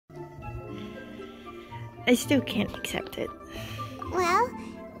I still can't accept it. Well,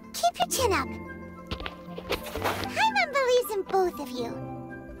 keep your chin up. Paimon believes in both of you.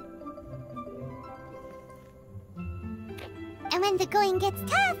 And when the going gets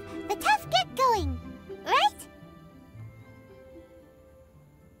tough, the tough get going. Right?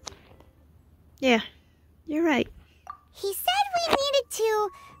 Yeah, you're right. He said we needed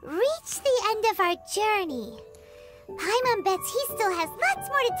to reach the end of our journey. Paimon bets he still has lots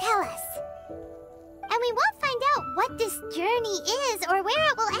more to tell us. And we won't find out what this journey is or where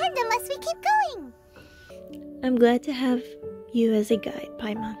it will end unless we keep going. I'm glad to have you as a guide,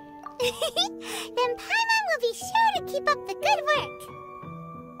 Paimon. Then Paimon will be sure to keep up the good work.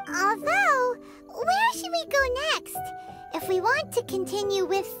 Although, where should we go next? If we want to continue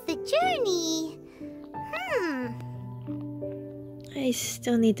with the journey... I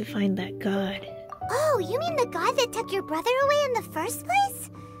still need to find that god. Oh, you mean the god that took your brother away in the first place?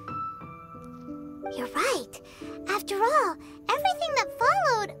 You're right. After all, everything that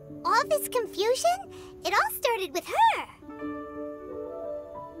followed, all this confusion, it all started with her.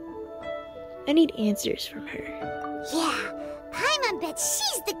 I need answers from her. Yeah, Paimon bets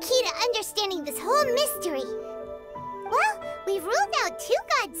she's the key to understanding this whole mystery. Well, we've ruled out 2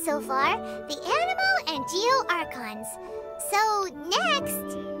 gods so far, the Animo and Geo Archons. So,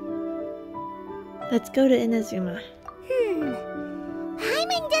 next... Let's go to Inazuma.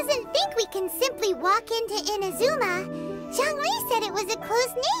 Paimon doesn't think we can simply walk into Inazuma. Zhongli said it was a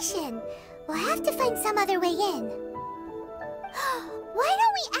closed nation. We'll have to find some other way in. Why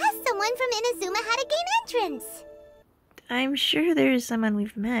don't we ask someone from Inazuma how to gain entrance? I'm sure there's someone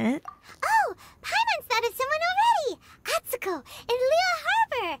we've met. Oh, Paimon's thought of someone already! Atsuko in Liyue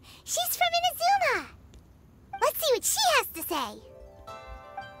Harbor! She's from Inazuma! Let's see what she has to say!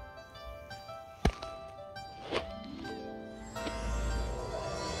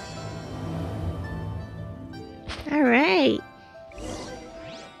 Alright.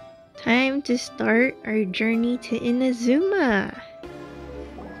 Time to start our journey to Inazuma.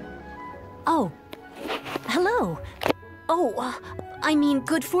 Oh. Hello. Oh, I mean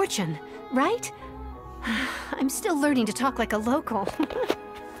good fortune, right? I'm still learning to talk like a local.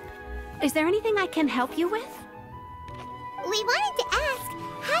 Is there anything I can help you with? We wanted to ask,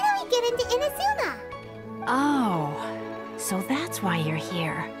 how do we get into Inazuma? Oh, so that's why you're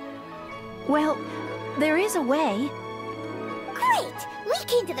here. Well, there is a way. Great! We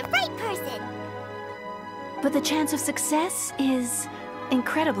came to the right person! But the chance of success is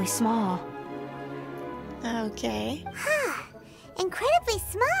incredibly small. Okay. Huh. Incredibly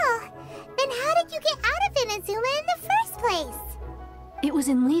small? Then how did you get out of Inazuma in the first place? It was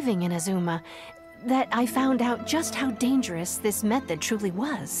in leaving Inazuma that I found out just how dangerous this method truly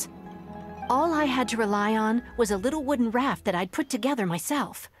was. All I had to rely on was a little wooden raft that I'd put together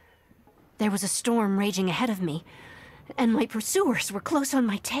myself. There was a storm raging ahead of me, and my pursuers were close on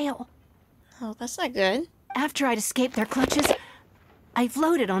my tail. Oh, that's not good. After I'd escaped their clutches, I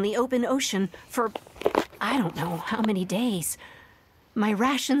floated on the open ocean for I don't know how many days. My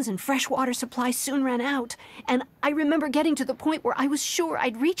rations and fresh water supplies soon ran out, and I remember getting to the point where I was sure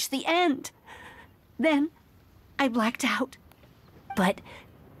I'd reached the end. Then, I blacked out. But,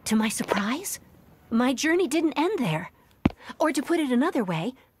 to my surprise, my journey didn't end there. Or to put it another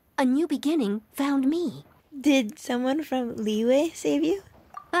way, a new beginning found me. Did someone from Liyue save you?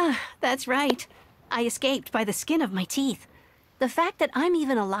 That's right. I escaped by the skin of my teeth. The fact that I'm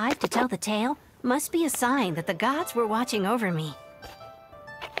even alive to tell the tale must be a sign that the gods were watching over me.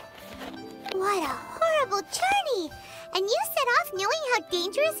 What a horrible journey! And you set off knowing how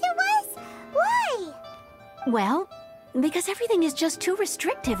dangerous it was? Why? Well, because everything is just too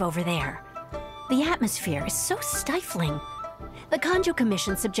restrictive over there. The atmosphere is so stifling. The Kanjo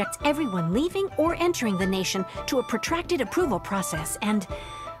Commission subjects everyone leaving or entering the nation to a protracted approval process, and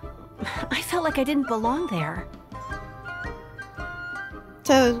I felt like I didn't belong there.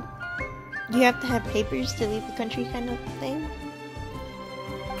 So, you have to have papers to leave the country kind of thing?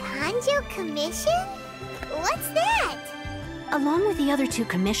 Kanjo Commission? What's that? Along with the other 2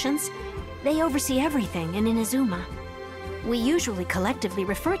 commissions, they oversee everything in Inazuma. We usually collectively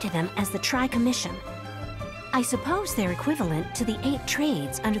refer to them as the Tri-Commission. I suppose they're equivalent to the 8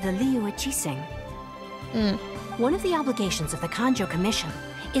 trades under the Liyue Chiseng. One of the obligations of the Kanjo Commission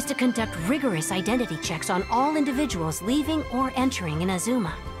is to conduct rigorous identity checks on all individuals leaving or entering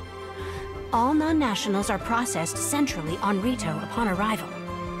Inazuma. All non-nationals are processed centrally on Rito upon arrival.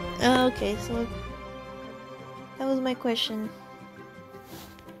 Oh, okay, so that was my question.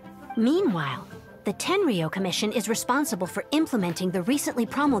 Meanwhile, the Tenryo Commission is responsible for implementing the recently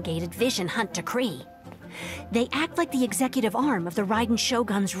promulgated Vision Hunt Decree. They act like the executive arm of the Raiden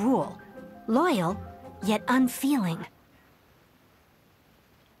Shogun's rule, loyal, yet unfeeling.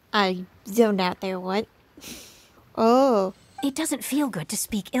 I zoned out there, what? Oh. It doesn't feel good to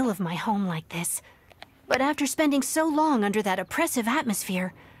speak ill of my home like this, but after spending so long under that oppressive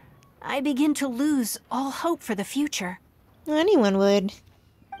atmosphere, I begin to lose all hope for the future. Anyone would.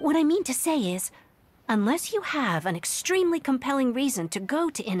 What I mean to say is, unless you have an extremely compelling reason to go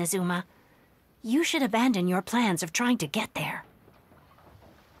to Inazuma, you should abandon your plans of trying to get there.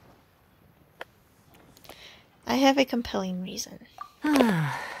 I have a compelling reason.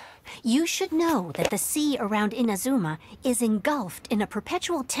 You should know that the sea around Inazuma is engulfed in a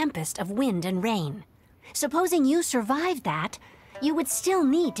perpetual tempest of wind and rain. Supposing you survived that, you would still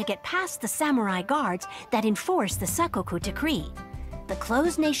need to get past the samurai guards that enforce the Sakoku Decree, the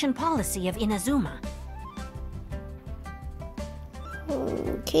closed nation policy of Inazuma.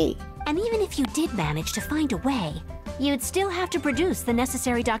 Okay. And even if you did manage to find a way, you'd still have to produce the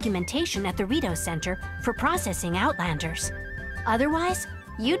necessary documentation at the Rito Center for processing Outlanders. Otherwise,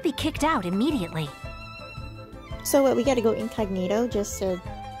 you'd be kicked out immediately. So what, we gotta go incognito just to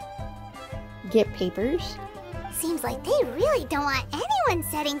get papers? Seems like they really don't want anyone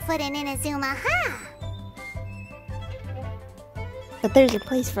setting foot in Inazuma, huh? But there's a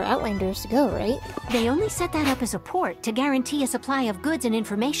place for Outlanders to go, right? They only set that up as a port to guarantee a supply of goods and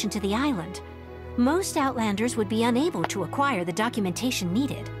information to the island. Most Outlanders would be unable to acquire the documentation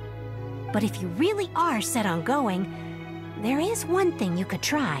needed. But if you really are set on going, there is one thing you could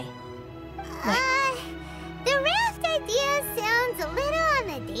try. The raft idea sounds a little on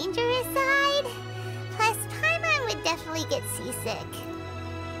the dangerous side. Plus, Paimon would definitely get seasick.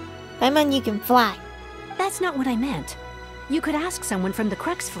 Paimon, you can fly. That's not what I meant. You could ask someone from the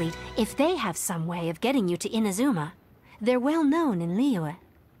Crux Fleet if they have some way of getting you to Inazuma. They're well known in Liyue.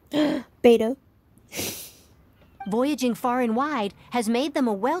 Beto. Voyaging far and wide has made them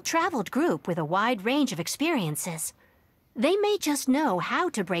a well-traveled group with a wide range of experiences. They may just know how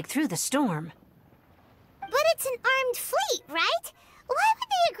to break through the storm. But it's an armed fleet, right? Why would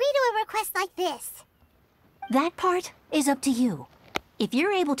they agree to a request like this? That part is up to you. If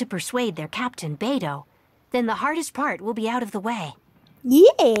you're able to persuade their captain, Beto, then the hardest part will be out of the way.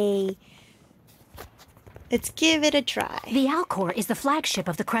 Yay! Let's give it a try. The Alcor is the flagship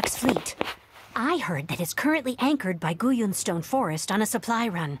of the Crux Fleet. I heard that it's currently anchored by Guyunstone Forest on a supply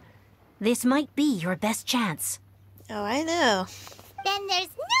run. This might be your best chance. Oh, I know. Then there's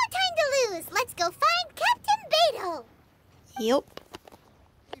no time to lose. Let's go find Captain Beto. Yup.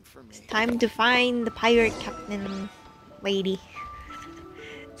 It's time to find the pirate captain lady.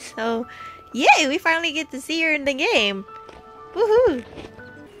 So, yay! We finally get to see her in the game. Woohoo!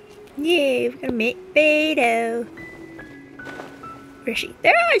 Yay! We're gonna meet Beto. Where is she?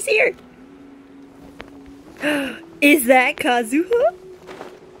 There! I see her. Is that Kazuha?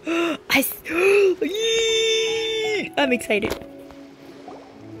 I'm excited.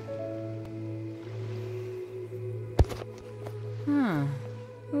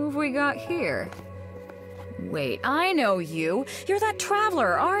 Who have we got here? Wait, I know you. You're that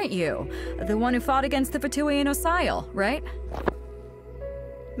traveler, aren't you? The one who fought against the Fatui no Osile, right?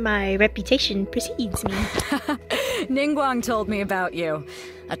 My reputation precedes me. Ningguang told me about you.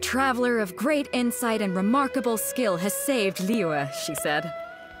 A traveler of great insight and remarkable skill has saved Liyue, she said.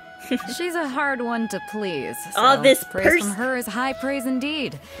 She's a hard one to please. So All this praise from her is high praise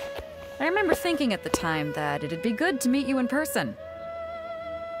indeed. I remember thinking at the time that it'd be good to meet you in person.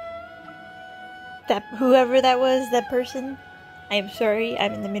 That whoever that was, that person, I am sorry,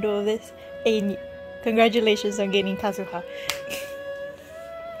 I'm in the middle of this. And congratulations on getting Kazuha.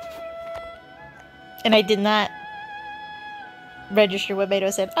 And I did not register what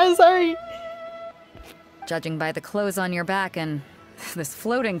Beto said. I'm sorry. Judging by the clothes on your back and this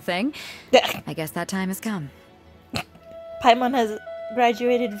floating thing, I guess that time has come. Paimon has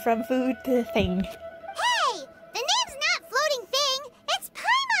graduated from food to thing. Hey! The name's not Floating Thing! It's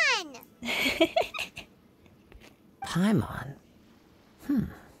Paimon! Paimon?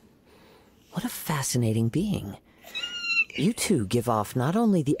 What a fascinating being. You two give off not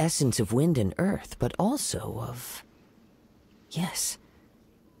only the essence of wind and earth, but also of... yes,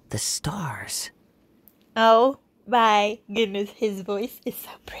 the stars. Oh my goodness, his voice is so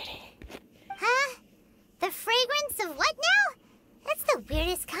pretty. Huh? The fragrance of what now? That's the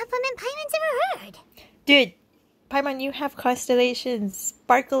weirdest compliment Paimon's ever heard. Dude, Paimon, you have constellations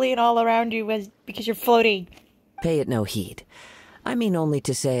sparkling all around you because you're floating. Pay it no heed. I mean only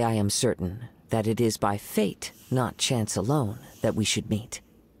to say I am certain that it is by fate, not chance alone, that we should meet.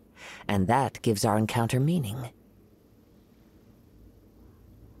 And that gives our encounter meaning.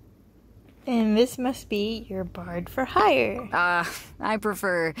 And this must be your bard for hire. I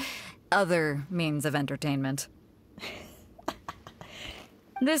prefer other means of entertainment.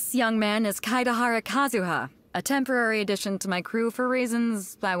 This young man is Kaidahara Kazuha, a temporary addition to my crew for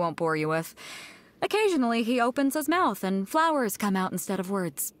reasons I won't bore you with. Occasionally, he opens his mouth and flowers come out instead of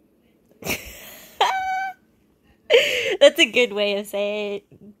words. That's a good way of saying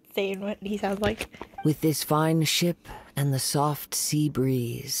what he sounds like. With this fine ship and the soft sea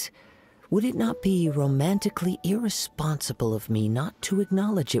breeze, would it not be romantically irresponsible of me not to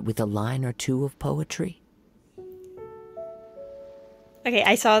acknowledge it with a line or two of poetry? Okay,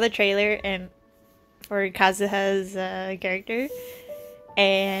 I saw the trailer and for Kazuha's character,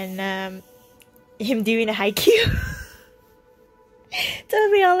 and him doing a haiku.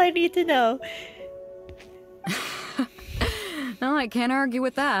 Tells me all I need to know. No, I can't argue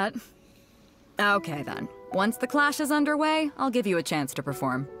with that. Okay then. Once the clash is underway, I'll give you a chance to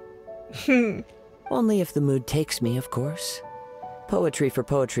perform. Only if the mood takes me, of course. Poetry for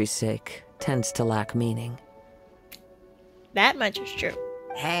poetry's sake tends to lack meaning. That much is true.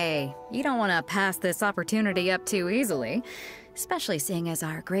 Hey, you don't want to pass this opportunity up too easily, especially seeing as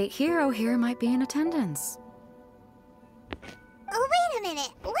our great hero here might be in attendance. Oh, wait a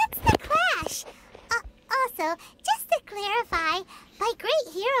minute. What's the clash? Also, just to clarify, by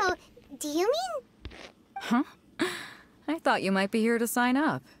great hero, do you mean... Huh? I thought you might be here to sign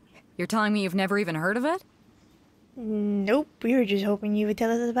up. You're telling me you've never even heard of it? Nope, we were just hoping you would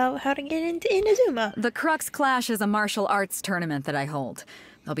tell us about how to get into Inazuma. The Crux Clash is a martial arts tournament that I hold.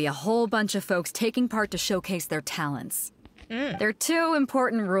 There'll be a whole bunch of folks taking part to showcase their talents. There are 2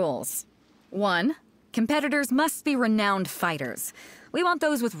 important rules. 1, competitors must be renowned fighters. We want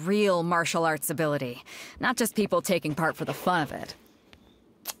those with real martial arts ability, not just people taking part for the fun of it.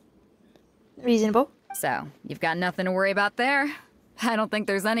 Reasonable. So, you've got nothing to worry about there. I don't think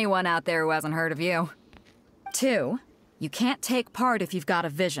there's anyone out there who hasn't heard of you. 2, you can't take part if you've got a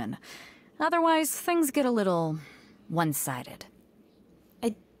vision. Otherwise, things get a little one-sided.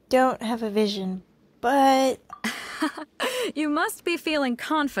 I don't have a vision, but... You must be feeling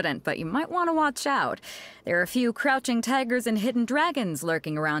confident, but you might want to watch out. There are a few crouching tigers and hidden dragons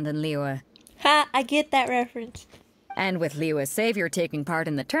lurking around in Liyue. Ha, I get that reference. And with Liyue's savior taking part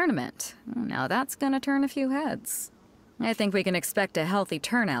in the tournament, now that's gonna turn a few heads. I think we can expect a healthy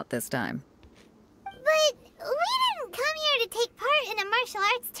turnout this time. But we didn't come here to take part in a martial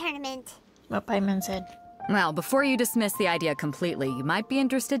arts tournament. What Paimon said. Well, before you dismiss the idea completely, you might be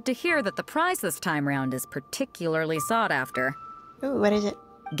interested to hear that the prize this time round is particularly sought after. Ooh, what is it?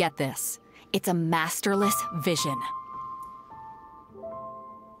 Get this. It's a masterless vision.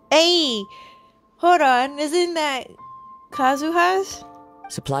 Hey! Hold on, isn't that Kazuha's?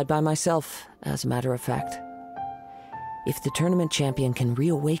 Supplied by myself, as a matter of fact. If the tournament champion can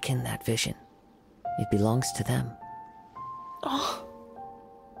reawaken that vision, it belongs to them. Oh,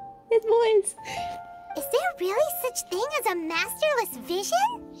 his voice. Is there really such thing as a masterless vision?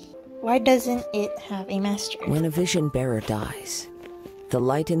 Why doesn't it have a master? When a vision bearer dies, the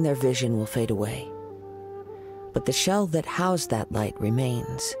light in their vision will fade away. But the shell that housed that light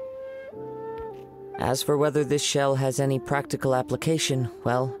remains. As for whether this shell has any practical application,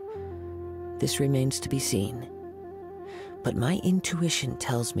 well, this remains to be seen. But my intuition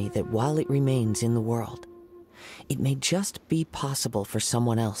tells me that while it remains in the world, it may just be possible for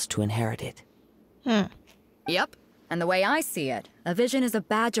someone else to inherit it. Yep. And the way I see it, a vision is a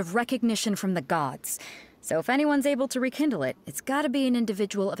badge of recognition from the gods. So if anyone's able to rekindle it, it's gotta be an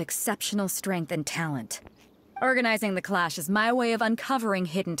individual of exceptional strength and talent. Organizing the clash is my way of uncovering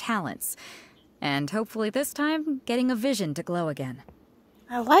hidden talents. And hopefully this time, getting a vision to glow again.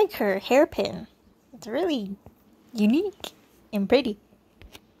 I like her hairpin. It's really unique and pretty.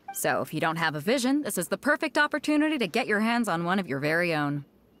 So if you don't have a vision, this is the perfect opportunity to get your hands on one of your very own.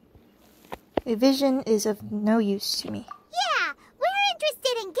 A vision is of no use to me. Yeah, we're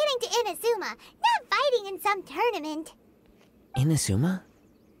interested in getting to Inazuma, not fighting in some tournament. Inazuma?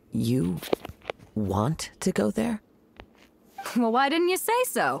 You want to go there? Well, why didn't you say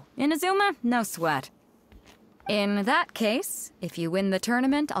so? Inazuma? No sweat. In that case, if you win the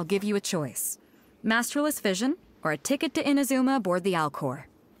tournament, I'll give you a choice. Masterless Vision, or a ticket to Inazuma aboard the Alcor.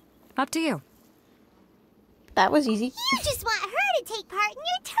 Up to you. That was easy. You just want her to take part in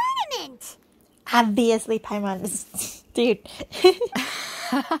your tournament. Obviously, Paimon is... Dude.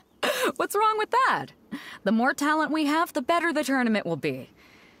 What's wrong with that? The more talent we have, the better the tournament will be.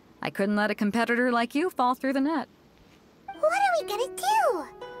 I couldn't let a competitor like you fall through the net. What are we gonna do?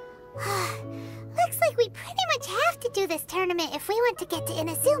 Looks like we pretty much have to do this tournament if we want to get to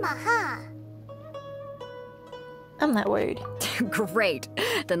Inazuma, huh? I'm not worried. Great.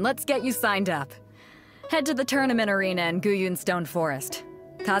 Then let's get you signed up. Head to the tournament arena in Guyun Stone Forest.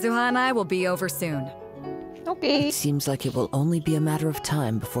 Kazuha and I will be over soon. Okay. It seems like it will only be a matter of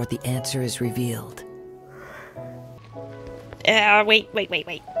time before the answer is revealed.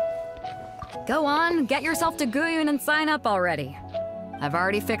 Wait. Go on, get yourself to Guyun and sign up already. I've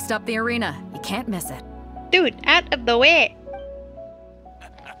already fixed up the arena. You can't miss it. Dude, out of the way.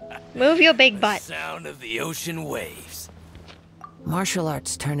 Move your big butt. Sound of the ocean waves. Martial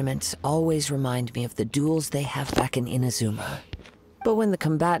arts tournaments always remind me of the duels they have back in Inazuma. But when the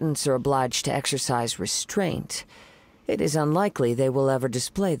combatants are obliged to exercise restraint, it is unlikely they will ever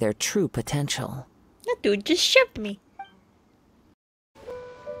display their true potential. That dude just shoved me.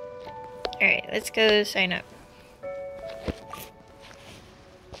 Alright, let's go sign up.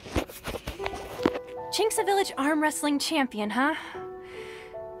 Chinksa Village Arm Wrestling Champion, huh?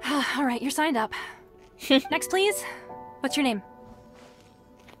 Alright, you're signed up. Next, please. What's your name?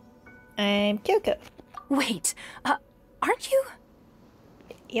 I'm Kyoko. Wait, aren't you?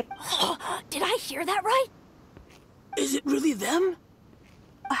 Yep. Did I hear that right? Is it really them?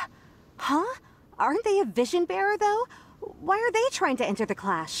 Huh? Aren't they a vision bearer, though? Why are they trying to enter the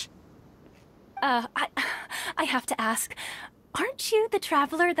clash? I have to ask, aren't you the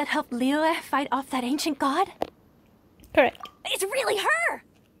traveler that helped Liyue fight off that ancient god? Correct. It's really her!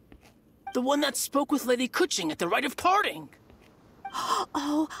 The one that spoke with Lady Kuching at the rite of parting.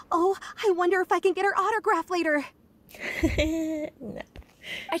 Oh, I wonder if I can get her autograph later. No.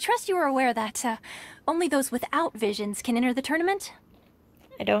 I trust you are aware that, only those without visions can enter the tournament?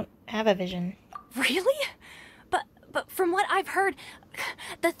 I don't have a vision. Really? But from what I've heard,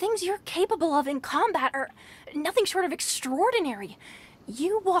 the things you're capable of in combat are nothing short of extraordinary.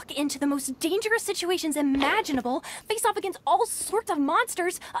 You walk into the most dangerous situations imaginable, face off against all sorts of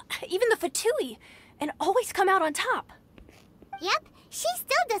monsters, even the Fatui, and always come out on top. Yep, she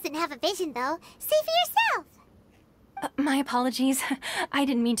still doesn't have a vision though. Say for yourself. My apologies. I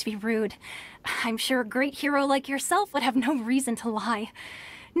didn't mean to be rude. I'm sure a great hero like yourself would have no reason to lie.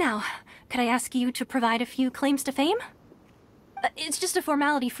 Now, could I ask you to provide a few claims to fame? It's just a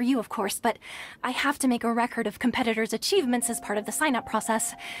formality for you, of course, but I have to make a record of competitors' achievements as part of the sign-up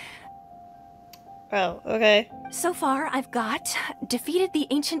process. Oh, okay. So far, I've got defeated the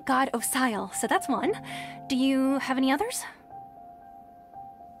ancient god Osile, so that's one. Do you have any others?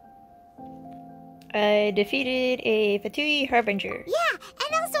 I defeated a Fatui Harbinger. Yeah,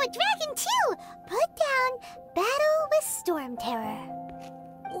 and also a dragon too. Put down Battle with Storm Terror.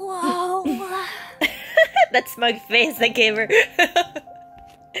 Whoa. That smug face I gave her.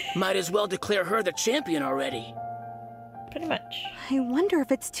 Might as well declare her the champion already. Pretty much. I wonder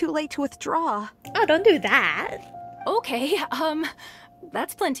if it's too late to withdraw. Oh, don't do that. Okay,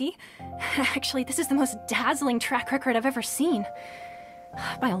 that's plenty. Actually, this is the most dazzling track record I've ever seen.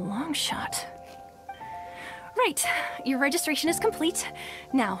 By a long shot. Right, your registration is complete.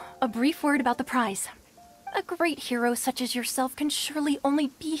 Now, a brief word about the prize. A great hero such as yourself can surely only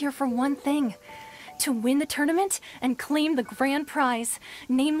be here for one thing. To win the tournament and claim the grand prize,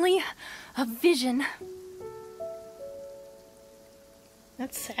 namely, a vision.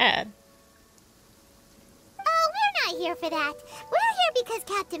 That's sad. Oh, we're not here for that. We're here because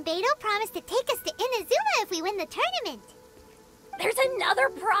Captain Beidou promised to take us to Inazuma if we win the tournament. There's another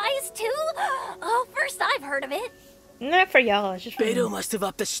prize, too? Oh, first I've heard of it. Not for y'all, it's just for Beidou me. must have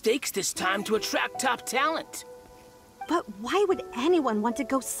upped the stakes this time to attract top talent. But why would anyone want to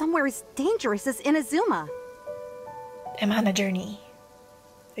go somewhere as dangerous as Inazuma? I'm on a journey.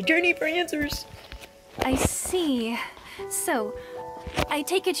 A journey for answers. I see. So, I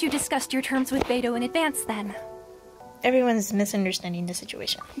take it you discussed your terms with Beidou in advance, then? Everyone's misunderstanding the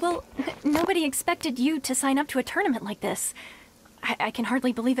situation. Well, nobody expected you to sign up to a tournament like this. I can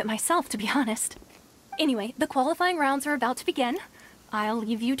hardly believe it myself, to be honest. Anyway, the qualifying rounds are about to begin. I'll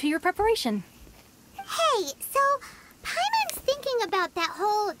leave you to your preparation. Hey, so Paimon's thinking about that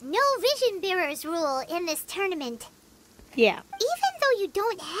whole no vision bearers rule in this tournament. Yeah. Even though you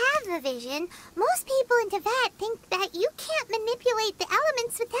don't have a vision, most people in Teyvat think that you can't manipulate the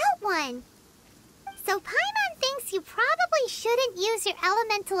elements without one. So Paimon thinks you probably shouldn't use your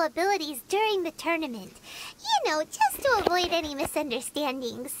elemental abilities during the tournament. You know, just to avoid any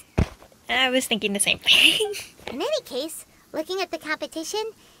misunderstandings. I was thinking the same thing. In any case, looking at the competition,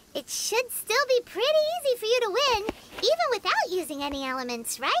 it should still be pretty easy for you to win, even without using any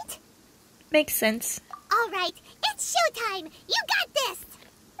elements, right? Makes sense. All right, it's showtime! You got this!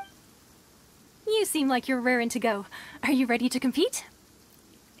 You seem like you're raring to go. Are you ready to compete?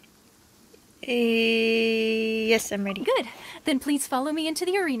 Yes, I'm ready. Good. Then please follow me into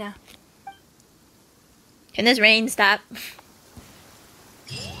the arena. Can this rain stop?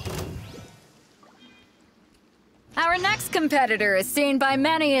 Our next competitor is seen by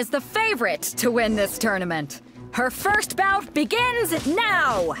many as the favorite to win this tournament. Her first bout begins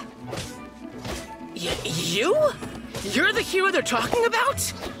now! You? You're the hero they're talking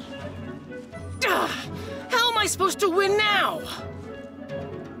about? Ugh, how am I supposed to win now?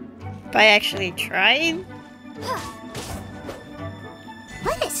 By actually trying?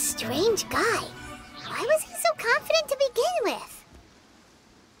 What a strange guy. Why was he so confident to begin with?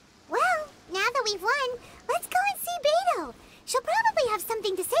 Well, now that we've won, let's go and see Beto. She'll probably have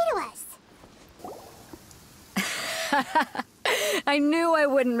something to say to us. I knew I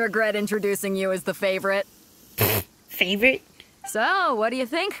wouldn't regret introducing you as the favorite. Favorite? So, what do you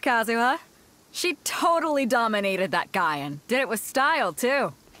think, Kazuha? She totally dominated that guy and did it with style,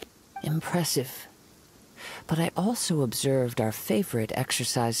 too. Impressive. But I also observed our favorite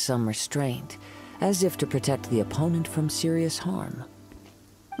exercise some restraint, as if to protect the opponent from serious harm.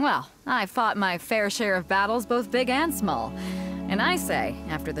 Well, I fought my fair share of battles, both big and small. And I say,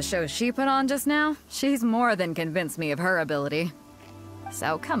 after the show she put on just now, she's more than convinced me of her ability.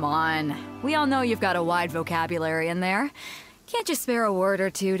 So come on, we all know you've got a wide vocabulary in there. Can't you spare a word or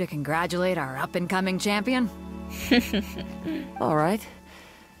two to congratulate our up-and-coming champion? All right.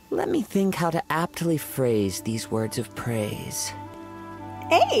 Let me think how to aptly phrase these words of praise.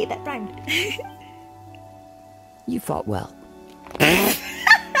 Hey, that rhymed. You fought well.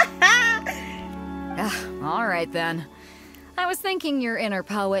 All right then. I was thinking your inner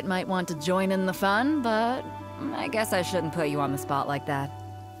poet might want to join in the fun, but I guess I shouldn't put you on the spot like that.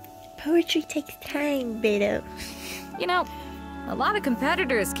 Poetry takes time, Beto. You know, a lot of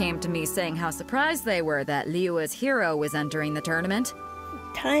competitors came to me saying how surprised they were that Liyue's hero was entering the tournament.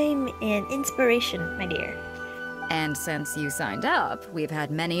 Time and inspiration, my dear. And since you signed up, we've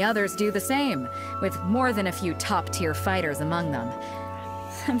had many others do the same, with more than a few top-tier fighters among them.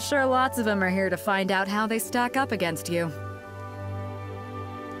 I'm sure lots of them are here to find out how they stack up against you.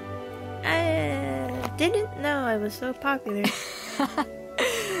 I didn't know I was so popular.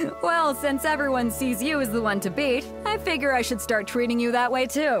 Well, since everyone sees you as the one to beat, I figure I should start treating you that way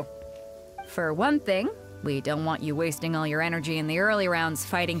too. For one thing, we don't want you wasting all your energy in the early rounds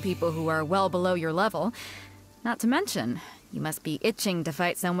fighting people who are well below your level. Not to mention, you must be itching to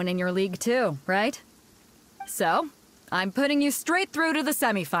fight someone in your league too, right? So, I'm putting you straight through to the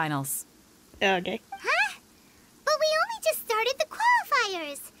semifinals. Okay. Huh? But we only just started the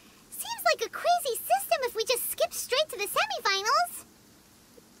qualifiers. Seems like a crazy system if we just skip straight to the semifinals.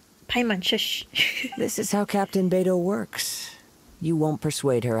 Paimon, shush. This is how Captain Beto works. You won't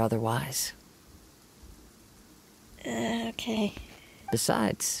persuade her otherwise. Okay.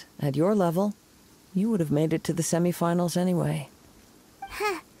 Besides, at your level, you would have made it to the semifinals anyway.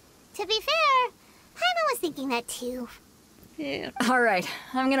 Huh. To be fair, Paimon was thinking that too. Yeah. Alright,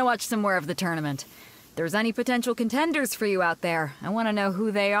 I'm gonna watch some more of the tournament. If there's any potential contenders for you out there, I want to know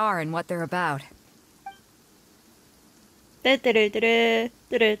who they are and what they're about.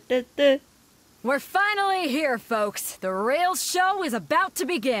 We're finally here, folks. The real show is about to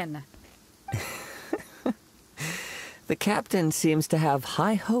begin. The captain seems to have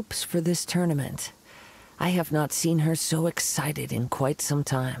high hopes for this tournament. I have not seen her so excited in quite some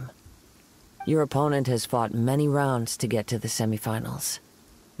time. Your opponent has fought many rounds to get to the semifinals.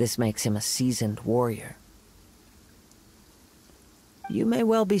 This makes him a seasoned warrior. You may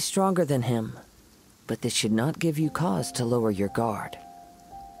well be stronger than him, but this should not give you cause to lower your guard.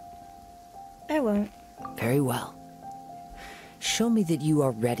 I won't. Very well. Show me that you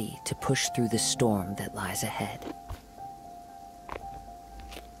are ready to push through the storm that lies ahead.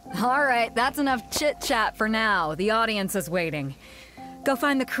 Alright, that's enough chit-chat for now. The audience is waiting. Go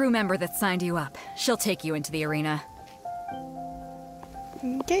find the crew member that signed you up. She'll take you into the arena.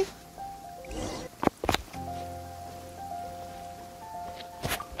 Okay.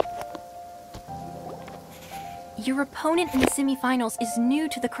 Your opponent in the semifinals is new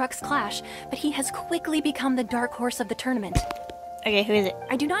to the Crux Clash, but he has quickly become the dark horse of the tournament. Okay, who is it?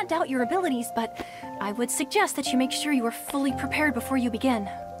 I do not doubt your abilities, but I would suggest that you make sure you are fully prepared before you begin.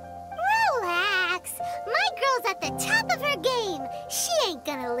 Relax. My girl's at the top of her game. She ain't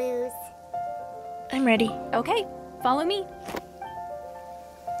gonna lose. I'm ready. Okay, follow me.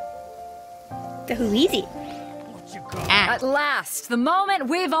 So who is it? At last, the moment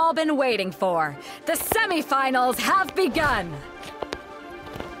we've all been waiting for. The semifinals have begun.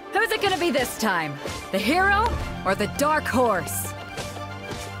 Who's it gonna be this time? The hero or the dark horse?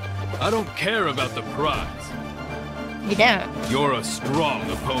 I don't care about the prize. You don't. You're a strong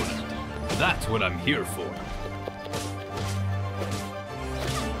opponent. That's what I'm here for.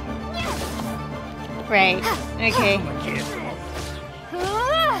 Right. Okay.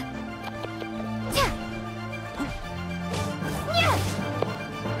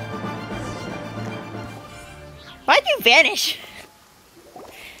 Why'd you vanish?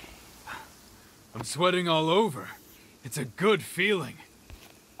 I'm sweating all over. It's a good feeling.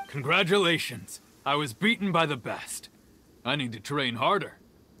 Congratulations. I was beaten by the best. I need to train harder.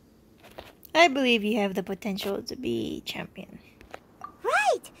 I believe you have the potential to be champion.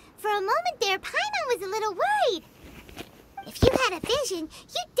 Right! For a moment there, Paimon was a little worried. If you had a vision,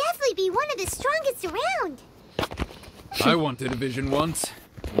 you'd definitely be one of the strongest around. I wanted a vision once,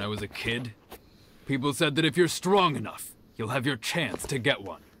 when I was a kid. People said that if you're strong enough, you'll have your chance to get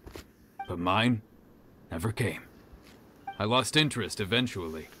one. But mine never came. I lost interest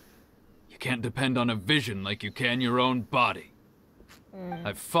eventually. You can't depend on a vision like you can your own body.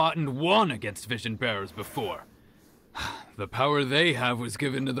 I've fought and won against vision bearers before. The power they have was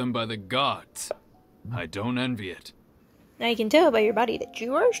given to them by the gods. I don't envy it. Now you can tell by your body that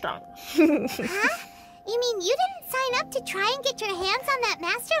you are strong. Huh? You mean you didn't sign up to try and get your hands on that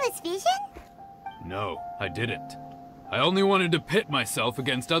masterless vision? No, I didn't. I only wanted to pit myself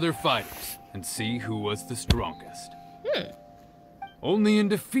against other fighters and see who was the strongest. Only in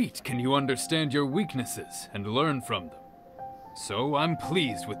defeat can you understand your weaknesses and learn from them. So I'm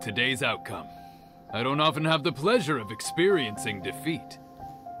pleased with today's outcome. I don't often have the pleasure of experiencing defeat.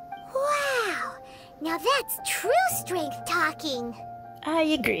 Wow! Now that's true strength talking. I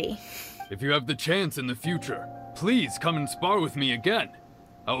agree. If you have the chance in the future, please come and spar with me again.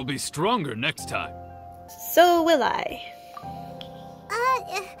 I will be stronger next time. So will I.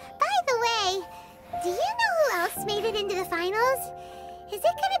 By the way, do you know who else made it into the finals? Is it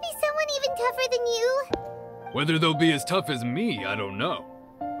gonna be someone even tougher than you? Whether they'll be as tough as me, I don't know.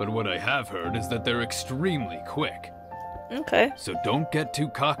 But what I have heard is that they're extremely quick. Okay. So don't get too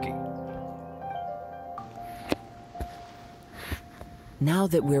cocky. Now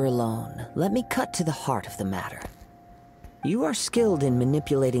that we're alone, let me cut to the heart of the matter. You are skilled in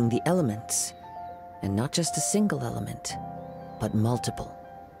manipulating the elements. And not just a single element, but multiple.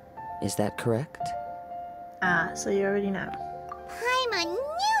 Is that correct? Ah, so you already know. Paimon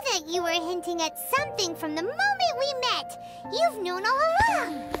knew that you were hinting at something from the moment we met. You've known all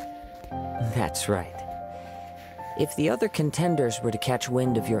along. That's right. If the other contenders were to catch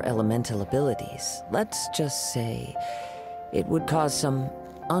wind of your elemental abilities, let's just say it would cause some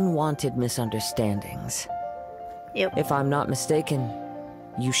unwanted misunderstandings. Yep. If I'm not mistaken,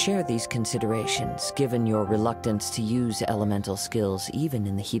 you share these considerations, given your reluctance to use elemental skills even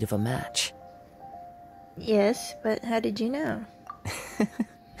in the heat of a match. Yes, but how did you know?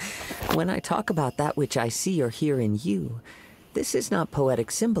 When I talk about that which I see or hear in you, this is not poetic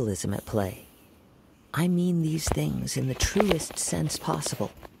symbolism at play. I mean these things in the truest sense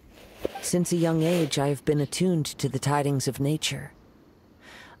possible. Since a young age, I have been attuned to the tidings of nature.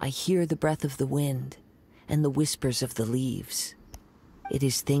 I hear the breath of the wind and the whispers of the leaves. It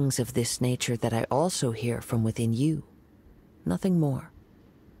is things of this nature that I also hear from within you. Nothing more.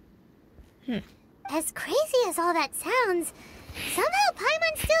 As crazy as all that sounds, somehow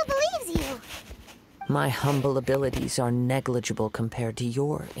Paimon still believes you. My humble abilities are negligible compared to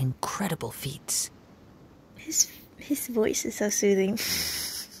your incredible feats. His voice is so soothing.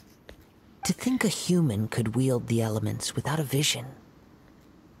 To think a human could wield the elements without a vision.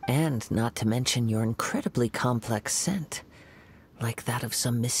 And not to mention your incredibly complex scent, like that of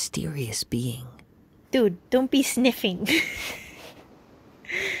some mysterious being. Dude, don't be sniffing.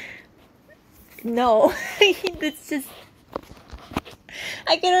 No, it's just...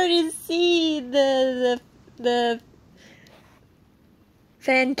 I can already see the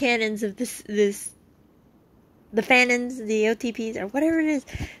fan cannons of this the fanons, the OTPs, or whatever it is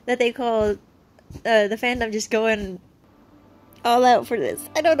that they call the fandom just going all out for this.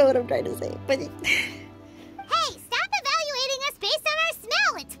 I don't know what I'm trying to say, but... Hey, stop evaluating us based on our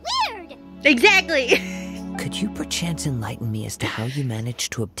smell! It's weird! Exactly! Could you perchance enlighten me as to how you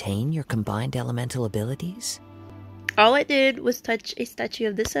managed to obtain your combined elemental abilities? All I did was touch a statue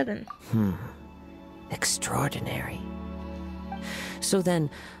of the seven. Extraordinary. So then,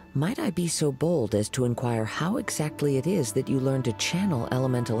 might I be so bold as to inquire how exactly it is that you learned to channel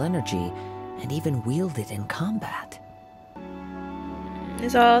elemental energy and even wield it in combat?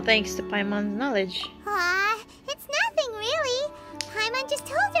 It's all thanks to Paimon's knowledge. Aw, it's nothing really. Paimon just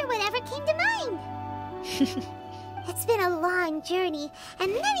told her whatever came to mind. It's been a long journey,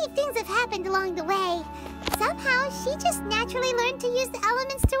 and many things have happened along the way. Somehow, she just naturally learned to use the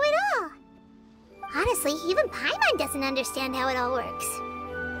elements through it all. Honestly, even Paimon doesn't understand how it all works.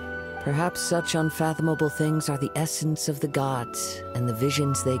 Perhaps such unfathomable things are the essence of the gods and the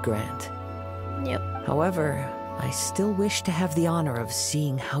visions they grant. Yep. However, I still wish to have the honor of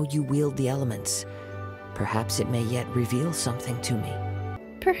seeing how you wield the elements. Perhaps it may yet reveal something to me.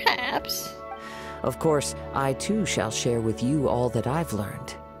 Perhaps. Of course, I too shall share with you all that I've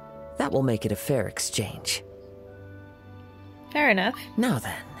learned. That will make it a fair exchange. Fair enough. Now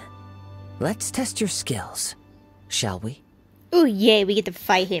then, let's test your skills, shall we? Ooh, yay, we get to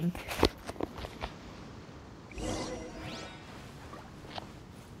fight him.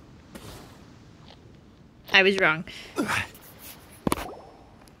 I was wrong.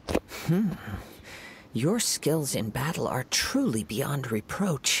 Your skills in battle are truly beyond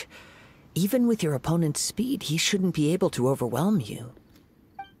reproach. Even with your opponent's speed, he shouldn't be able to overwhelm you.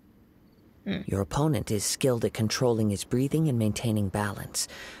 Your opponent is skilled at controlling his breathing and maintaining balance,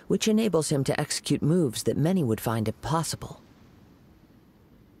 which enables him to execute moves that many would find impossible.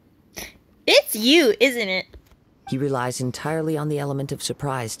 It's you, isn't it? He relies entirely on the element of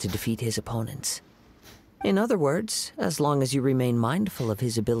surprise to defeat his opponents. In other words, as long as you remain mindful of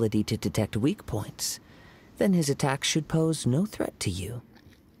his ability to detect weak points, then his attacks should pose no threat to you.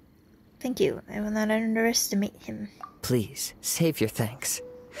 Thank you. I will not underestimate him. Please, save your thanks.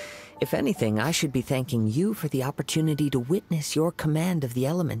 If anything, I should be thanking you for the opportunity to witness your command of the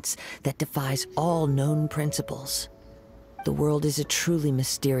elements that defies all known principles. The world is a truly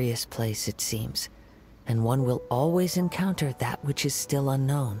mysterious place, it seems, and one will always encounter that which is still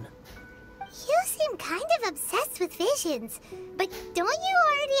unknown. You seem kind of obsessed with visions, but don't you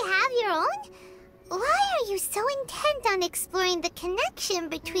already have your own? Why are you so intent on exploring the connection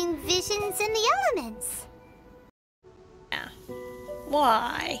between visions and the elements? Yeah.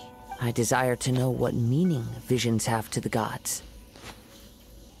 Why? I desire to know what meaning visions have to the gods.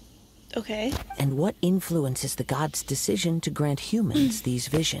 Okay. And what influences the gods' decision to grant humans these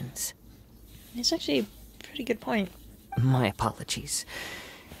visions. It's actually a pretty good point. My apologies.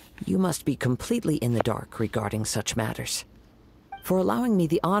 You must be completely in the dark regarding such matters. For allowing me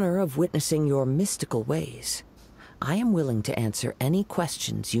the honor of witnessing your mystical ways, I am willing to answer any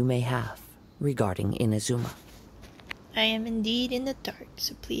questions you may have regarding Inazuma. I am indeed in the dark,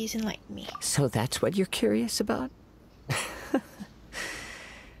 so please enlighten me. So that's what you're curious about?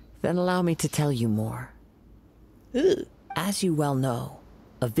 Then allow me to tell you more. Ooh. As you well know,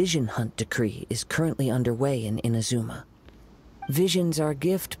 a vision hunt decree is currently underway in Inazuma. Visions are a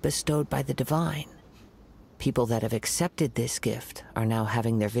gift bestowed by the divine. People that have accepted this gift are now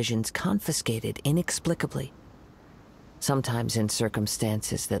having their visions confiscated inexplicably, sometimes in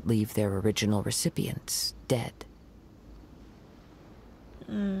circumstances that leave their original recipients dead.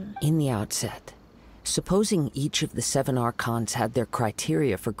 In the outset, supposing each of the 7 archons had their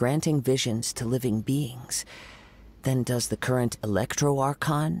criteria for granting visions to living beings, then does the current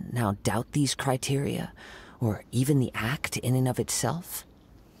Electro-Archon now doubt these criteria, or even the act in and of itself?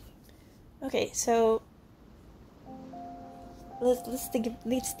 Okay, so let's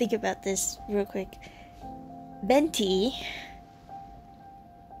think about this real quick. Benti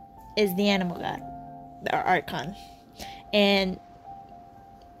is the animal god, the Archon, and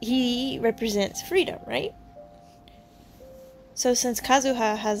he represents freedom, right? So since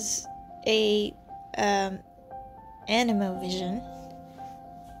Kazuha has a animo vision,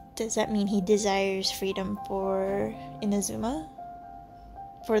 does that mean he desires freedom for Inazuma?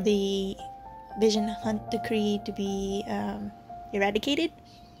 For the vision hunt decree to be eradicated?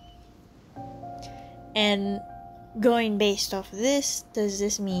 And going based off of this, does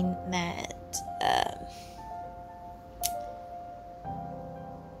this mean that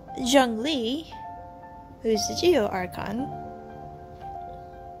Zhongli, who's the Geo Archon,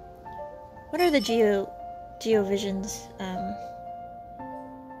 what are the Geo visions?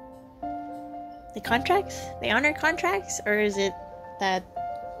 The contracts? They honor contracts? Or is it that,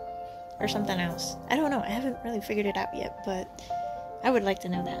 or something else? I don't know. I haven't really figured it out yet, but I would like to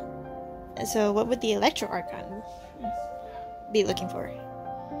know that. So what would the Electro Archon be looking for?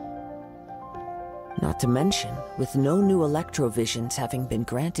 Not to mention, with no new electrovisions having been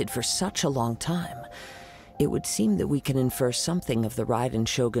granted for such a long time, it would seem that we can infer something of the Raiden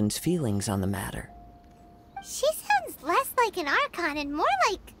Shogun's feelings on the matter. She sounds less like an Archon and more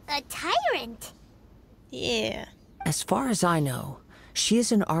like a tyrant. Yeah. As far as I know, she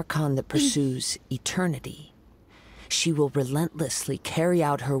is an Archon that pursues eternity. She will relentlessly carry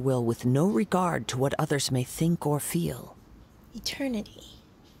out her will with no regard to what others may think or feel. Eternity.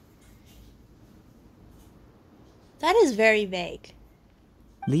 That is very vague.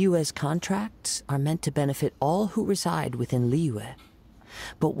 Liyue's contracts are meant to benefit all who reside within Liyue.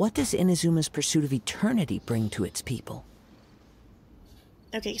 But what does Inazuma's pursuit of eternity bring to its people?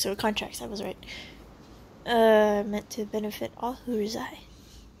 Okay, so contracts, I was right. Meant to benefit all who reside.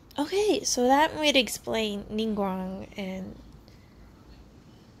 Okay, so that would explain Ningguang and...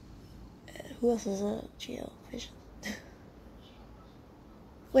 who else is a Geo Vision?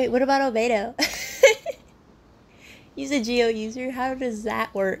 Wait, what about Obedo? He's a Geo user. How does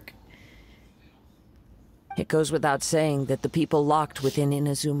that work? It goes without saying that the people locked within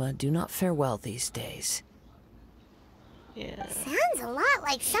Inazuma do not fare well these days. Yeah. Sounds a lot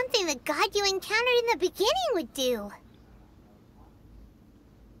like something the god you encountered in the beginning would do.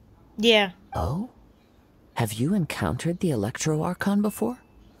 Yeah. Oh? Have you encountered the Electro Archon before?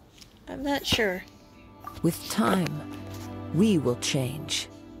 I'm not sure. With time, we will change.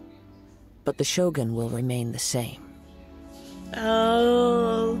 But the Shogun will remain the same.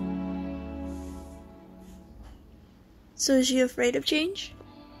 Oh. So is she afraid of change?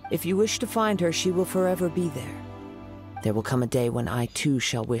 If you wish to find her, she will forever be there. There will come a day when I too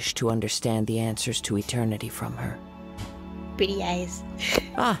shall wish to understand the answers to eternity from her. Pretty eyes.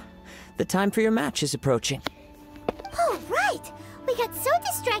 Ah, the time for your match is approaching. Oh, right! We got so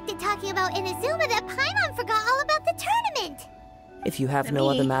distracted talking about Inazuma that Paimon forgot all about the tournament! If you have no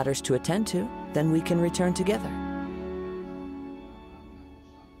other matters to attend to, then we can return together.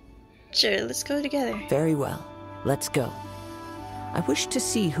 Sure, let's go together. Very well. Let's go. I wish to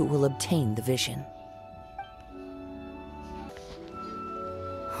see who will obtain the vision.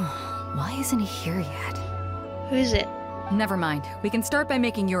 Why isn't he here yet? Who is it? Never mind. We can start by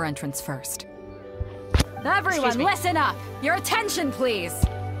making your entrance first. Everyone, listen up! Your attention, please!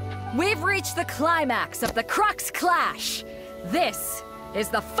 We've reached the climax of the Crux Clash! This is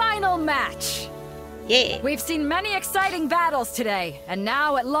the final match! Yeah. We've seen many exciting battles today, and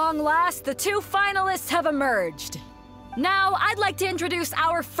now, at long last, the two finalists have emerged. Now, I'd like to introduce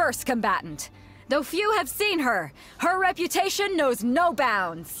our first combatant. Though few have seen her, her reputation knows no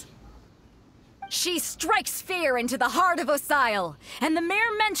bounds. She strikes fear into the heart of Osile, and the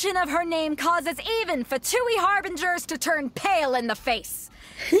mere mention of her name causes even Fatui Harbingers to turn pale in the face.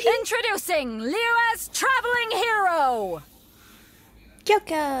 Introducing Liyue's traveling hero!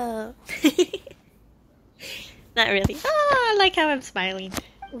 Kyoko! Not really. Oh, I like how I'm smiling.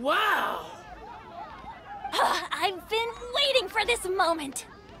 Wow! I've been waiting for this moment.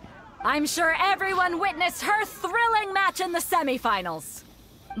 I'm sure everyone witnessed her thrilling match in the semifinals.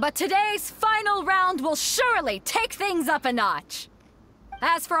 But today's final round will surely take things up a notch.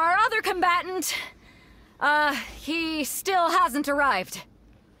 As for our other combatant, he still hasn't arrived.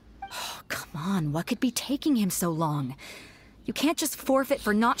 Oh, come on, what could be taking him so long? You can't just forfeit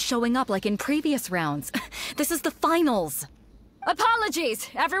for not showing up like in previous rounds. This is the finals. Apologies,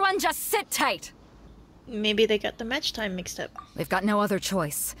 everyone just sit tight. Maybe they got the match time mixed up. We've got no other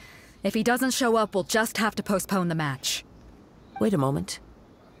choice. If he doesn't show up, we'll just have to postpone the match. Wait a moment.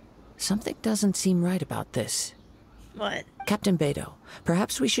 Something doesn't seem right about this. What? Captain Beto,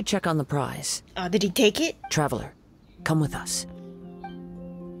 perhaps we should check on the prize. Oh, did he take it? Traveler, come with us.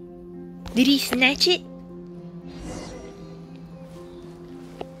 Did he snatch it?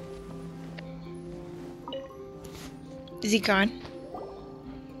 Is he gone?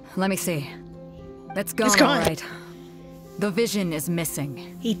 Let me see. It's gone, It's gone. all right. The vision is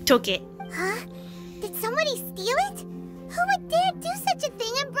missing. He took it. Huh? Did somebody steal it? Who would dare do such a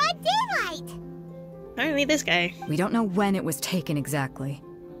thing in broad daylight? Apparently this guy. We don't know when it was taken exactly.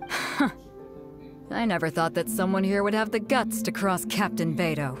 I never thought that someone here would have the guts to cross Captain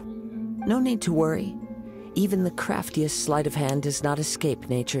Beto. No need to worry. Even the craftiest sleight of hand does not escape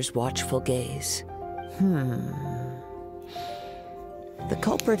nature's watchful gaze. The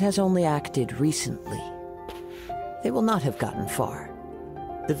culprit has only acted recently. They will not have gotten far.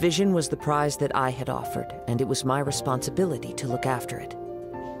 The vision was the prize that I had offered, and it was my responsibility to look after it.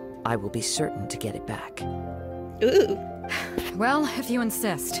 I will be certain to get it back. Ooh. Well, if you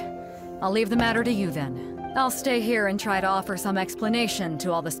insist. I'll leave the matter to you then. I'll stay here and try to offer some explanation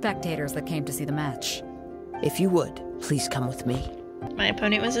to all the spectators that came to see the match. If you would, please come with me. My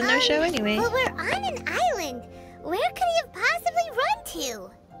opponent was in no show anyway. But we're on an island. Where could he have possibly run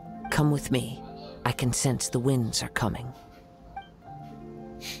to? Come with me. I can sense the winds are coming.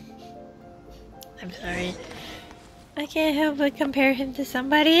 I'm sorry. I can't help but compare him to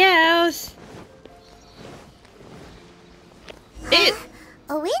somebody else. Ew.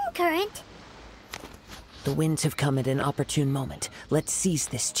 A wind current? The winds have come at an opportune moment. Let's seize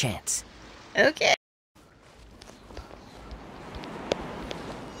this chance. Okay.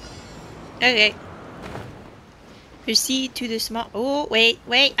 Okay. Proceed to the small. Oh, wait,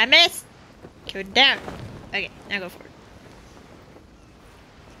 I missed! Go down. Okay, now go forward.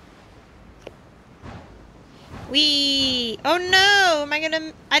 Whee! Oh no! Am I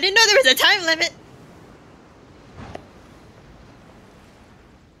gonna. I didn't know there was a time limit!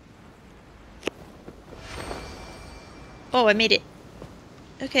 Oh, I made it.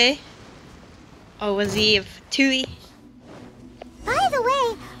 Okay. Oh, was he of Tui? By the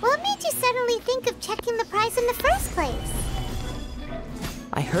way, what made you suddenly think of checking the prize in the first place?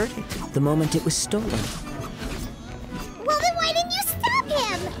 heard it the moment it was stolen. Well, then why didn't you stop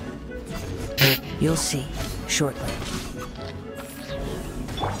him? You'll see, shortly.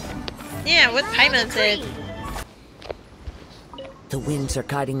 Yeah, what Paimon said. The winds are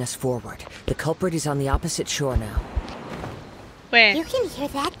guiding us forward. The culprit is on the opposite shore now. Where? You can hear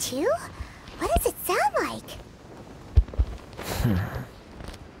that too? What does it sound like?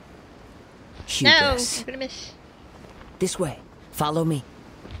 Hubris. I'm gonna miss. This way. Follow me.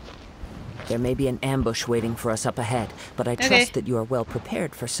 There may be an ambush waiting for us up ahead, but I trust that you are well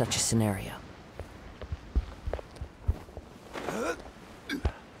prepared for such a scenario.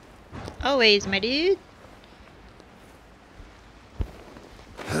 Always, my dude.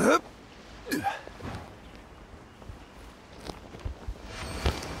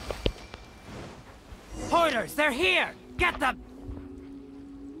 Hoarders, they're here! Get them!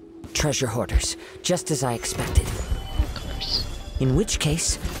 Treasure hoarders, just as I expected. Of course. In which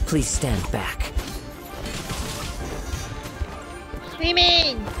case, please stand back. What do you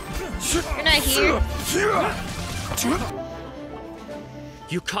mean? You're not here.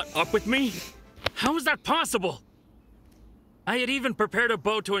 You caught up with me? How is that possible? I had even prepared a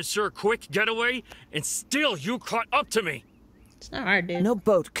boat to ensure a quick getaway, and still you caught up to me! It's not hard, dude. No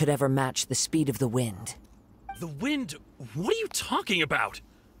boat could ever match the speed of the wind. The wind? What are you talking about?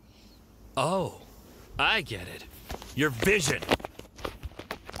 Oh, I get it. Your vision.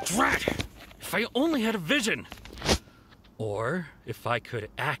 Drat! If I only had a vision! Or, if I could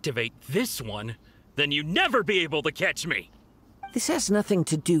activate this one, then you'd never be able to catch me! This has nothing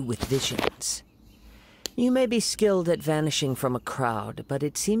to do with visions. You may be skilled at vanishing from a crowd, but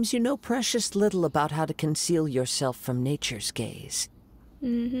it seems you know precious little about how to conceal yourself from nature's gaze.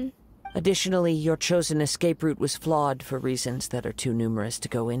 Additionally, your chosen escape route was flawed for reasons that are too numerous to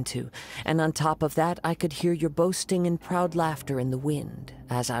go into. And on top of that, I could hear your boasting and proud laughter in the wind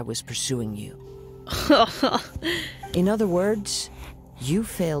as I was pursuing you. In other words, you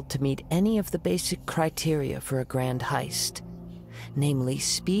failed to meet any of the basic criteria for a grand heist. Namely,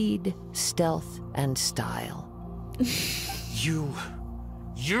 speed, stealth, and style. You...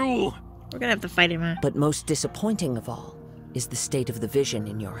 We're gonna have to fight him, huh? But most disappointing of all is the state of the vision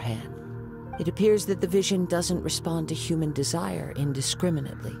in your hand. It appears that the vision doesn't respond to human desire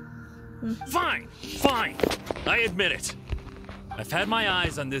indiscriminately. Fine! Fine! I admit it. I've had my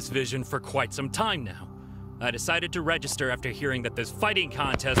eyes on this vision for quite some time now. I decided to register after hearing that this fighting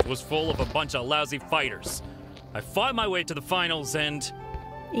contest was full of a bunch of lousy fighters. I fought my way to the finals and...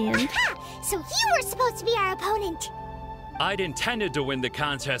 Aha! So you were supposed to be our opponent! I'd intended to win the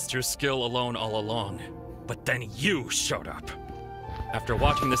contest through skill alone all along. But then you showed up. After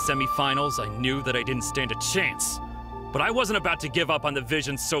watching the semi-finals, I knew that I didn't stand a chance. But I wasn't about to give up on the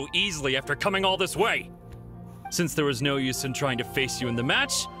vision so easily after coming all this way. Since there was no use in trying to face you in the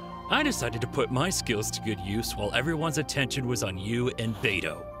match, I decided to put my skills to good use while everyone's attention was on you and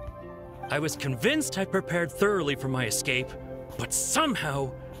Beto. I was convinced I prepared thoroughly for my escape, but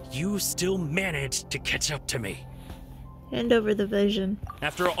somehow, you still managed to catch up to me. Hand over the vision.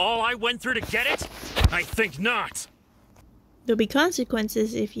 After all I went through to get it? I think not. There'll be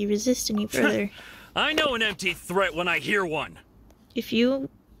consequences if you resist any further. I know an empty threat when I hear one. If you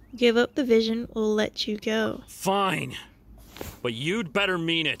give up the vision, we'll let you go. Fine. But you'd better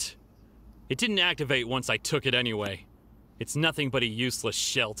mean it. It didn't activate once I took it anyway. It's nothing but a useless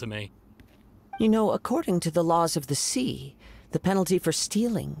shell to me. You know, according to the laws of the sea, the penalty for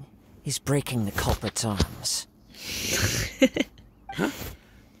stealing is breaking the culprit's arms. Huh?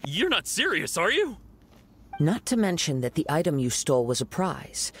 You're not serious, are you? Not to mention that the item you stole was a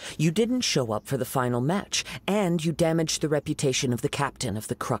prize. You didn't show up for the final match, and you damaged the reputation of the captain of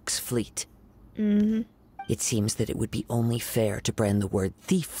the Crux fleet. It seems that it would be only fair to brand the word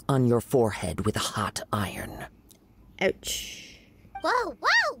thief on your forehead with a hot iron. Ouch. Whoa,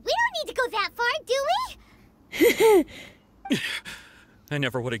 whoa! We don't need to go that far, do we? I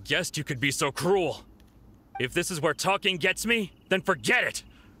never would have guessed you could be so cruel. If this is where talking gets me, then forget it.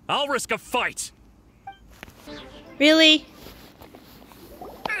 I'll risk a fight. Really?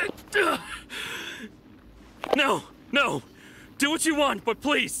 No, no. Do what you want, but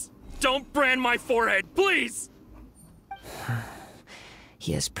please, don't brand my forehead, please!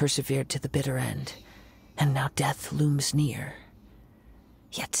 He has persevered to the bitter end, and now death looms near.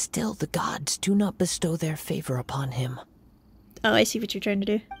 Yet still the gods do not bestow their favor upon him. Oh, I see what you're trying to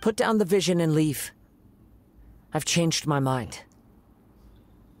do. Put down the vision and leave. I've changed my mind.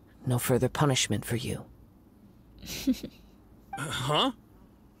 No further punishment for you. Huh?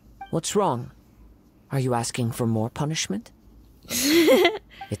 What's wrong? Are you asking for more punishment?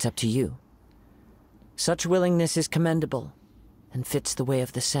 It's up to you. Such willingness is commendable, and fits the way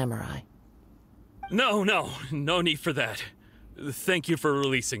of the samurai. No need for that. Thank you for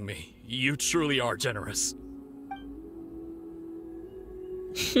releasing me. You truly are generous.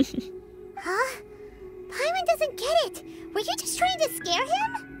 Huh? Paimon doesn't get it. Were you just trying to scare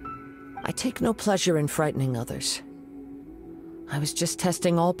him? I take no pleasure in frightening others. I was just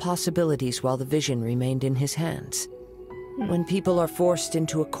testing all possibilities while the vision remained in his hands. When people are forced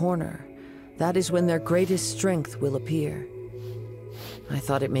into a corner, that is when their greatest strength will appear. I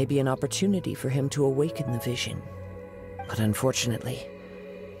thought it may be an opportunity for him to awaken the vision. But unfortunately,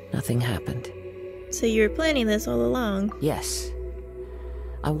 nothing happened. So you were planning this all along? Yes.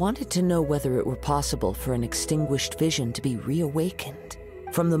 I wanted to know whether it were possible for an extinguished vision to be reawakened.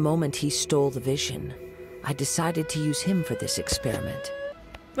 From the moment he stole the vision, I decided to use him for this experiment.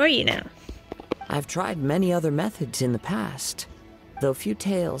 Where are you now? I've tried many other methods in the past, though few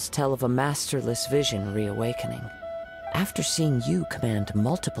tales tell of a masterless vision reawakening. After seeing you command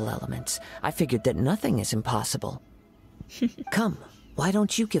multiple elements, I figured that nothing is impossible. Come, why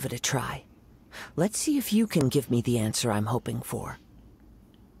don't you give it a try? Let's see if you can give me the answer I'm hoping for.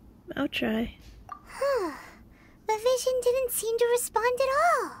 I'll try. The vision didn't seem to respond at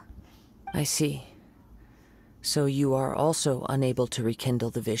all. I see. So you are also unable to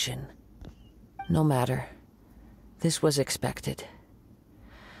rekindle the vision. No matter. This was expected.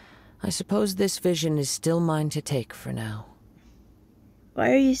 I suppose this vision is still mine to take for now.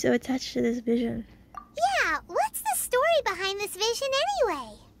 Why are you so attached to this vision? Yeah, what's the story behind this vision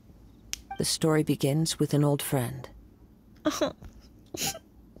anyway? The story begins with an old friend. Oh.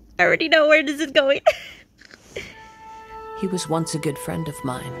 I already know where this is going. He was once a good friend of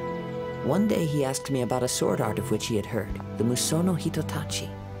mine. One day he asked me about a sword art of which he had heard, the Musono Hitotachi.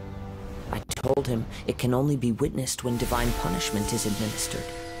 I told him it can only be witnessed when divine punishment is administered.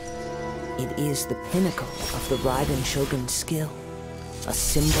 It is the pinnacle of the Raiden Shogun's skill, a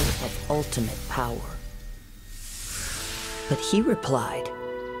symbol of ultimate power. But he replied,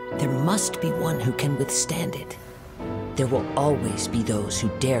 there must be one who can withstand it. There will always be those who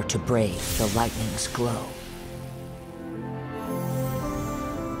dare to brave the lightning's glow.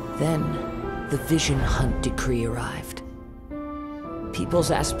 Then, the Vision Hunt decree arrived. People's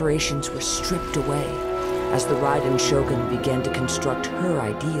aspirations were stripped away as the Raiden Shogun began to construct her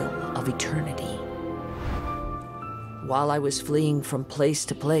ideal of eternity. While I was fleeing from place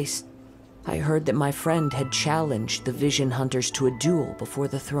to place, I heard that my friend had challenged the Vision Hunters to a duel before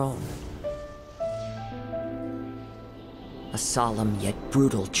the throne. A solemn yet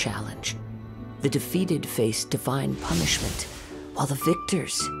brutal challenge. The defeated face divine punishment, while the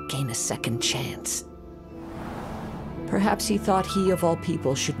victors gain a second chance. Perhaps he thought he of all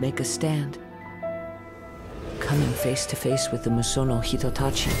people should make a stand. Coming face to face with the Musono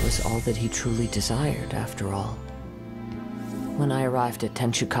Hitotachi was all that he truly desired, after all. When I arrived at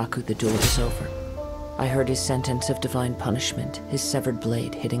Tenshukaku, the duel was over. I heard his sentence of divine punishment, his severed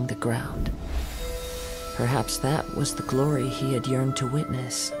blade hitting the ground. Perhaps that was the glory he had yearned to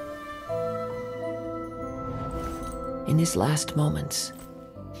witness. In his last moments,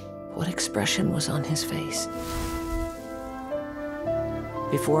 what expression was on his face?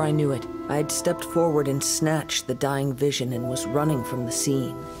 Before I knew it, I had stepped forward and snatched the dying vision and was running from the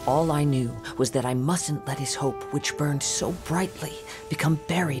scene. All I knew was that I mustn't let his hope, which burned so brightly, become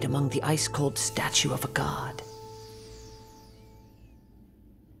buried among the ice-cold statue of a god.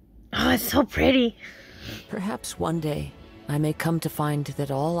 Oh, it's so pretty. Perhaps one day, I may come to find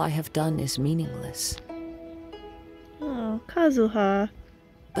that all I have done is meaningless. Oh, Kazuha.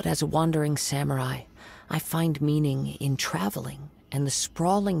 But as a wandering samurai, I find meaning in traveling and the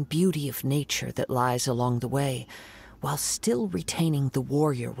sprawling beauty of nature that lies along the way, while still retaining the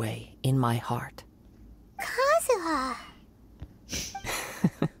warrior way in my heart. Kazuha!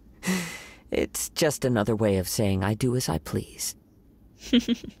 It's just another way of saying I do as I please.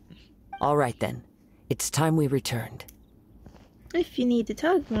 All right then, it's time we returned. If you need to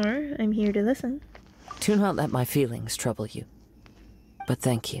talk more, I'm here to listen. Do not let my feelings trouble you. But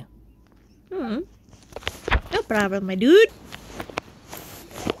thank you. No problem, my dude.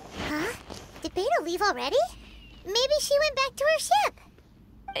 Huh? Did Beta leave already? Maybe she went back to her ship.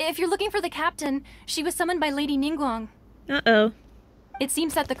 If you're looking for the captain, she was summoned by Lady Ningguang. Uh-oh. It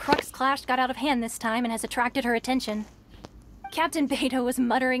seems that the Crux clash got out of hand this time and has attracted her attention. Captain Beto was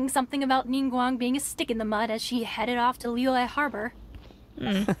muttering something about Ningguang being a stick in the mud as she headed off to Liyue Harbor.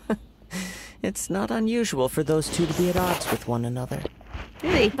 It's not unusual for those two to be at odds with one another.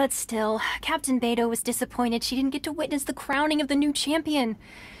 Really? But still, Captain Beto was disappointed she didn't get to witness the crowning of the new champion.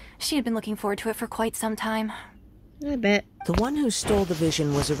 She had been looking forward to it for quite some time. I bet. The one who stole the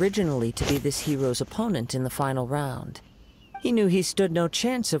vision was originally to be this hero's opponent in the final round. He knew he stood no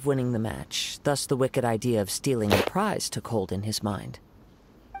chance of winning the match, thus the wicked idea of stealing the prize took hold in his mind.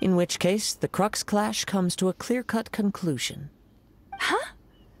 In which case, the Crux clash comes to a clear-cut conclusion. Huh?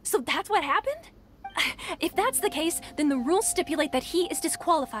 So that's what happened? If that's the case, then the rules stipulate that he is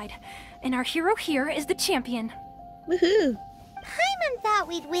disqualified, and our hero here is the champion. Woohoo! Paimon thought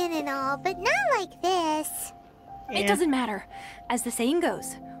we'd win and all, but not like this. Yeah. It doesn't matter. As the saying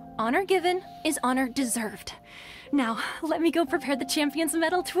goes, honor given is honor deserved. Now, let me go prepare the champion's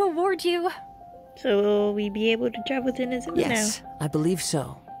medal to award you. So will we be able to travel to Inazuma now? Yes, I believe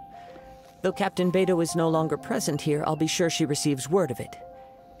so. Though Captain Beto is no longer present here, I'll be sure she receives word of it.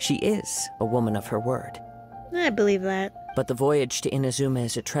 She is a woman of her word. I believe that. But the voyage to Inazuma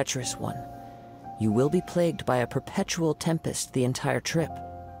is a treacherous one. You will be plagued by a perpetual tempest the entire trip.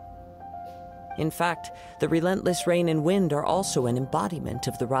 In fact, the relentless rain and wind are also an embodiment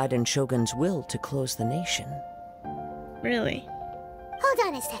of the Raiden Shogun's will to close the nation. Really? Hold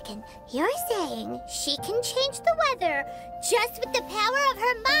on a second. You're saying she can change the weather just with the power of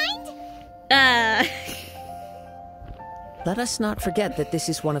her mind? Let us not forget that this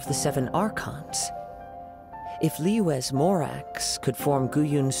is one of the 7 Archons. If Liyue's Morax could form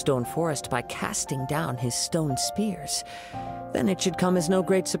Guyun's stone forest by casting down his stone spears, then it should come as no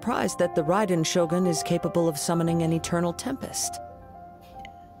great surprise that the Raiden Shogun is capable of summoning an eternal tempest.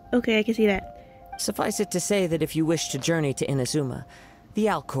 Okay, I can see that. Suffice it to say that if you wish to journey to Inazuma, the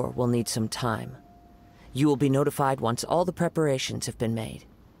Alcor will need some time. You will be notified once all the preparations have been made.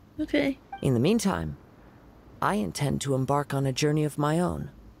 Okay. In the meantime, I intend to embark on a journey of my own.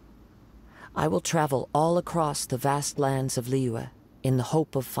 I will travel all across the vast lands of Liyue in the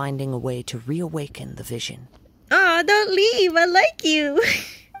hope of finding a way to reawaken the vision. Aw, don't leave! I like you!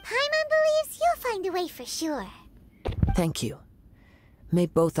 Paimon believes you'll find a way for sure. Thank you. May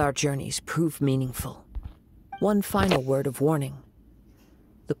both our journeys prove meaningful. One final word of warning.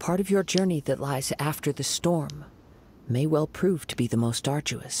 The part of your journey that lies after the storm may well prove to be the most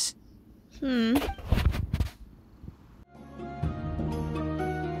arduous.